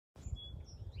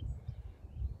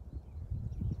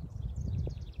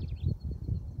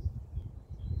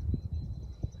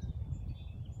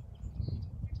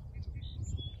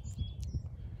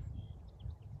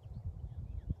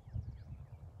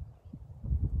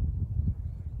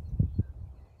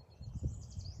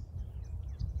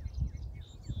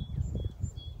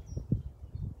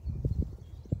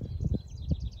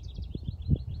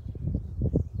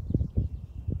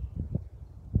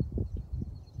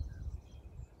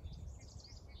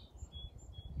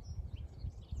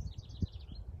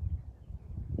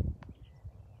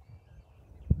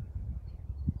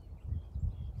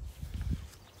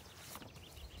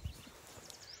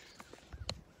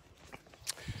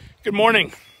Good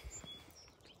morning.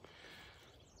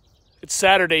 It's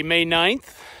Saturday, May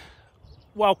 9th.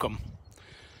 Welcome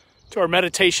to our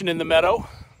meditation in the Meadow.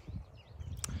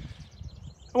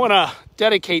 I want to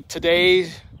dedicate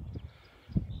today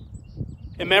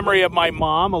in memory of my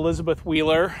mom,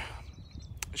 Marrese-Wheeler.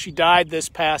 She died this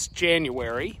past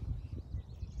January.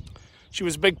 She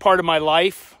was a big part of my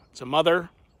life as a mother.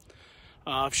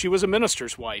 She was a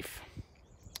minister's wife.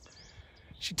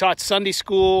 She taught Sunday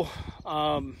school.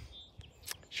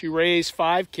 She raised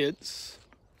 5 kids,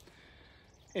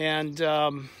 and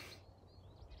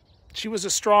she was a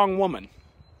strong woman,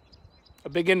 a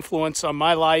big influence on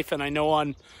my life, and I know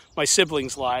on my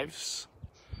siblings' lives.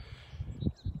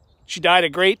 She died a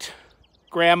great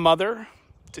grandmother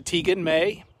to Tegan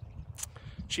May.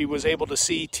 She was able to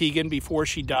see Tegan before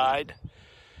she died.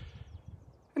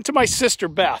 And to my sister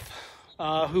Beth,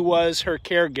 who was her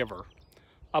caregiver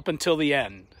up until the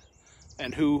end,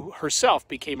 and who herself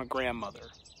became a grandmother.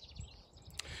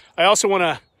 I also want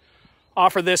to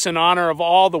offer this in honor of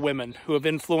all the women who have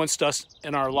influenced us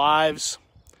in our lives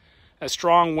as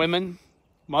strong women,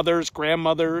 mothers,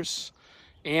 grandmothers,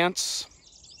 aunts,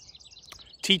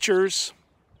 teachers,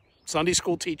 Sunday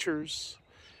school teachers,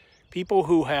 people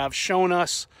who have shown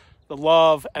us the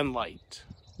love and light.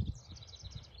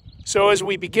 So as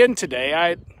we begin today,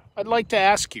 I'd like to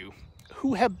ask you,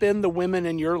 who have been the women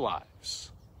in your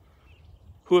lives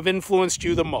who have influenced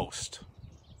you the most?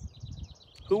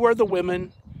 Who are the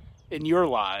women in your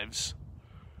lives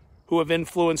who have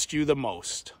influenced you the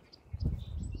most?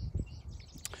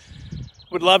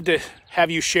 Would love to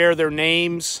have you share their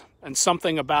names and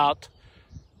something about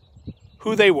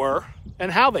who they were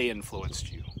and how they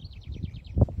influenced you.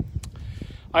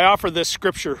 I offer this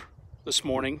scripture this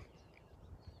morning.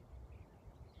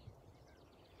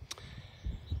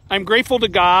 I'm grateful to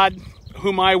God,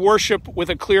 whom I worship with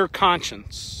a clear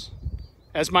conscience,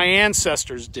 as my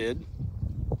ancestors did.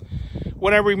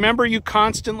 When I remember you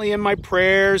constantly in my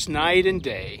prayers night and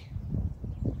day,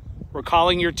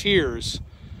 recalling your tears,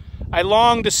 I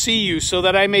long to see you so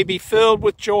that I may be filled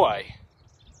with joy.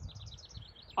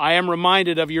 I am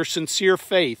reminded of your sincere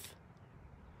faith,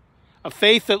 a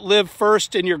faith that lived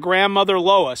first in your grandmother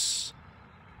Lois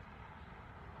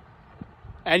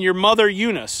and your mother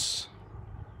Eunice,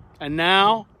 and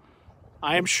now,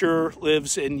 I am sure,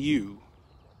 lives in you.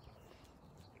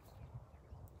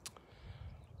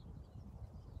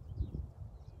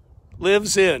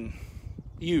 Lives in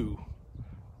you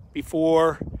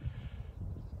before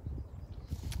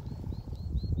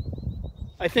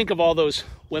I think of all those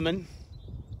women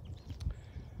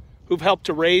who've helped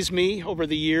to raise me over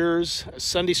the years as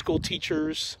Sunday school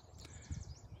teachers,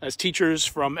 as teachers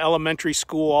from elementary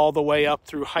school all the way up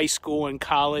through high school and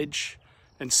college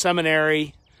and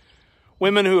seminary,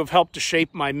 women who have helped to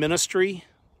shape my ministry,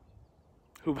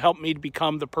 who've helped me to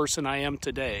become the person I am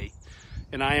today,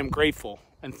 and I am grateful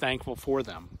and thankful for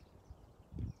them.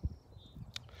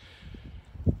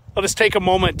 Let us take a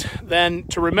moment then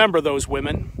to remember those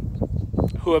women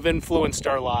who have influenced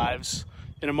our lives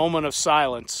in a moment of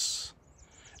silence.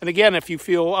 And again, if you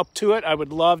feel up to it, I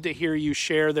would love to hear you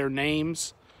share their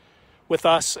names with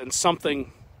us and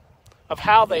something of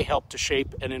how they help to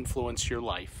shape and influence your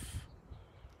life.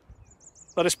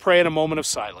 Let us pray in a moment of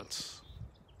silence.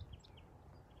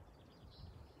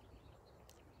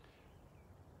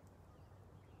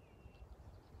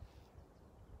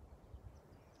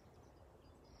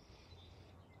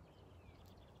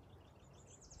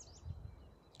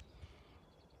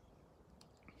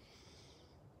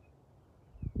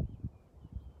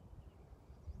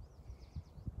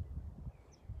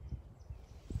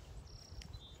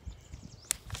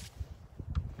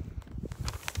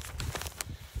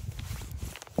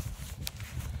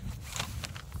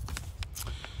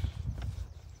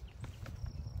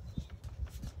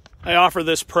 I offer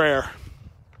this prayer.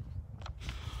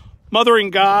 Mothering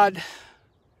God,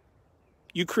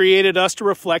 you created us to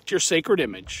reflect your sacred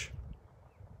image.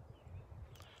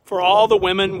 For all the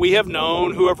women we have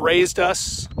known who have raised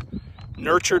us,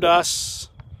 nurtured us,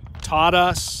 taught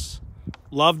us,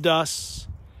 loved us,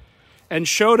 and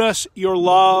showed us your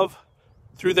love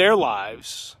through their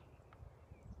lives,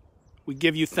 we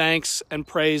give you thanks and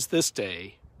praise this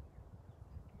day.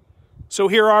 So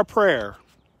hear our prayer.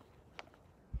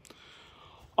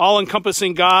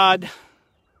 All-encompassing God,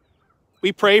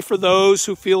 we pray for those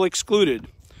who feel excluded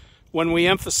when we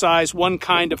emphasize one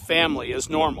kind of family as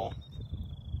normal.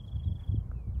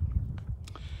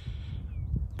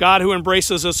 God, who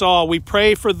embraces us all, we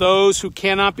pray for those who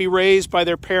cannot be raised by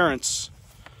their parents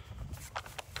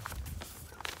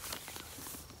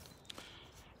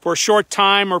for a short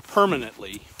time or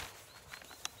permanently.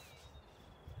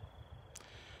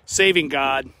 Saving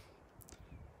God,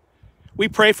 we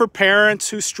pray for parents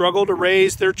who struggle to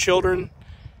raise their children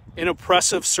in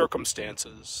oppressive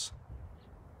circumstances.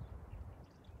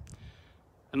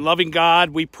 And loving God,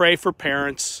 we pray for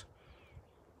parents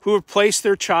who have placed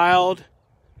their child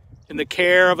in the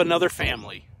care of another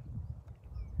family.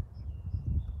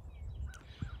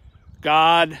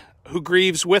 God, who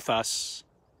grieves with us,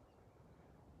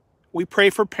 we pray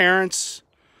for parents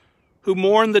who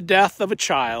mourn the death of a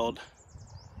child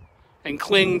and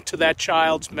cling to that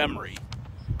child's memory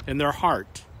in their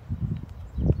heart.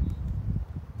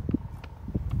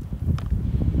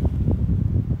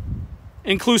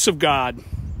 Inclusive God,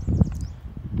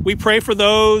 we pray for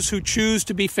those who choose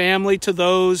to be family to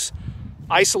those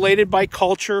isolated by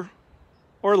culture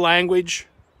or language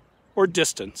or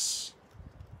distance.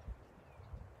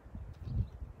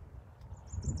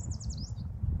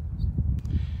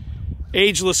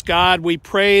 Ageless God, we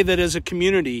pray that as a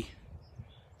community,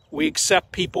 we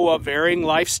accept people of varying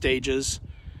life stages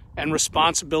and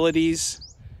responsibilities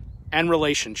and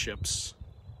relationships.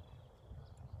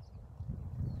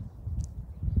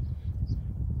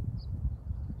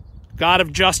 God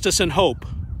of justice and hope,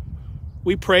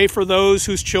 we pray for those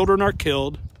whose children are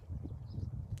killed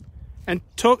and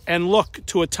look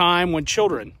to a time when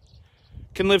children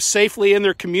can live safely in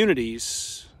their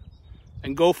communities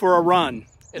and go for a run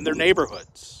in their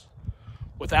neighborhoods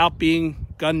without being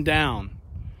gunned down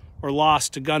or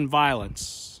lost to gun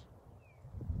violence.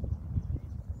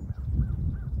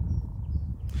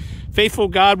 Faithful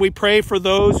God, we pray for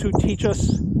those who teach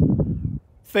us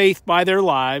faith by their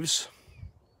lives.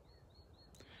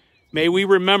 May we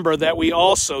remember that we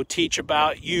also teach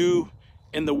about you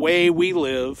in the way we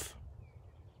live.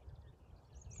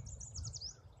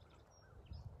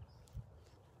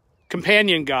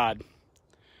 Companion God,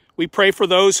 we pray for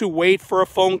those who wait for a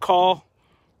phone call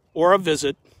or a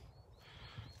visit,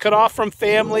 cut off from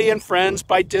family and friends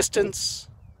by distance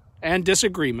and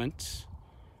disagreement,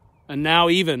 and now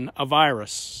even a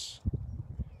virus.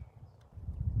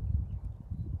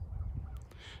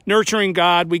 Nurturing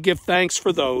God, we give thanks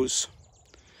for those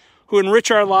who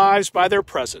enrich our lives by their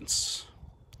presence,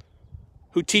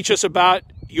 who teach us about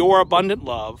your abundant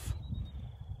love,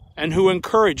 and who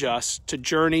encourage us to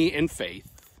journey in faith.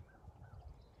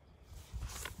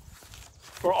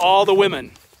 For all the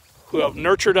women who have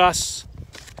nurtured us,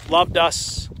 loved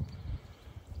us,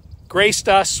 graced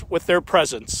us with their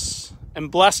presence,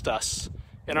 and blessed us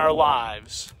in our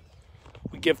lives,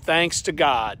 we give thanks to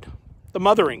God, the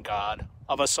mothering God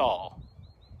of us all.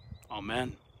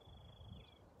 Amen.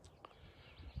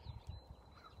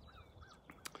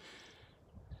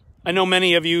 I know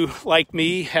many of you, like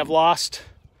me, have lost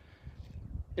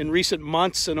in recent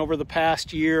months and over the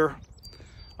past year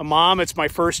a mom. It's my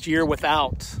first year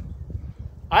without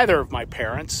either of my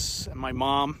parents and my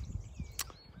mom.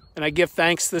 And I give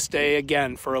thanks this day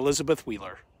again for Elizabeth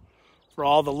Wheeler, for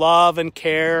all the love and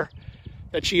care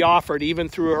that she offered even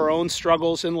through her own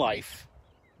struggles in life.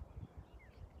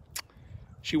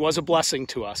 She was a blessing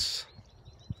to us,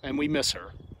 and we miss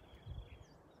her.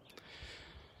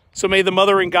 So may the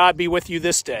mothering God be with you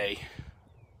this day.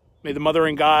 May the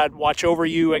mothering God watch over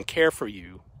you and care for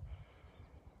you.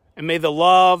 And may the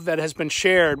love that has been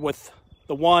shared with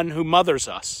the one who mothers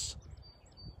us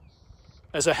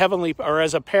as a heavenly or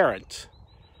as a parent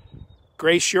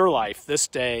grace your life this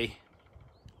day,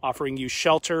 offering you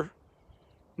shelter,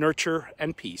 nurture,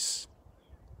 and peace.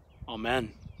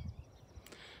 Amen.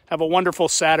 Have a wonderful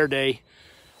Saturday.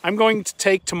 I'm going to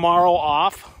take tomorrow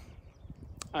off.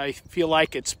 I feel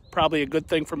like it's probably a good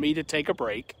thing for me to take a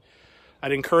break.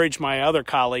 I'd encourage my other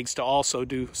colleagues to also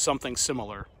do something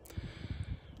similar.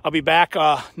 I'll be back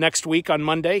next week on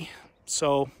Monday.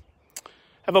 So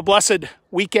have a blessed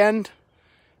weekend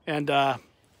and a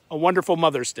wonderful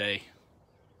Mother's Day.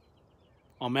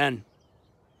 Amen.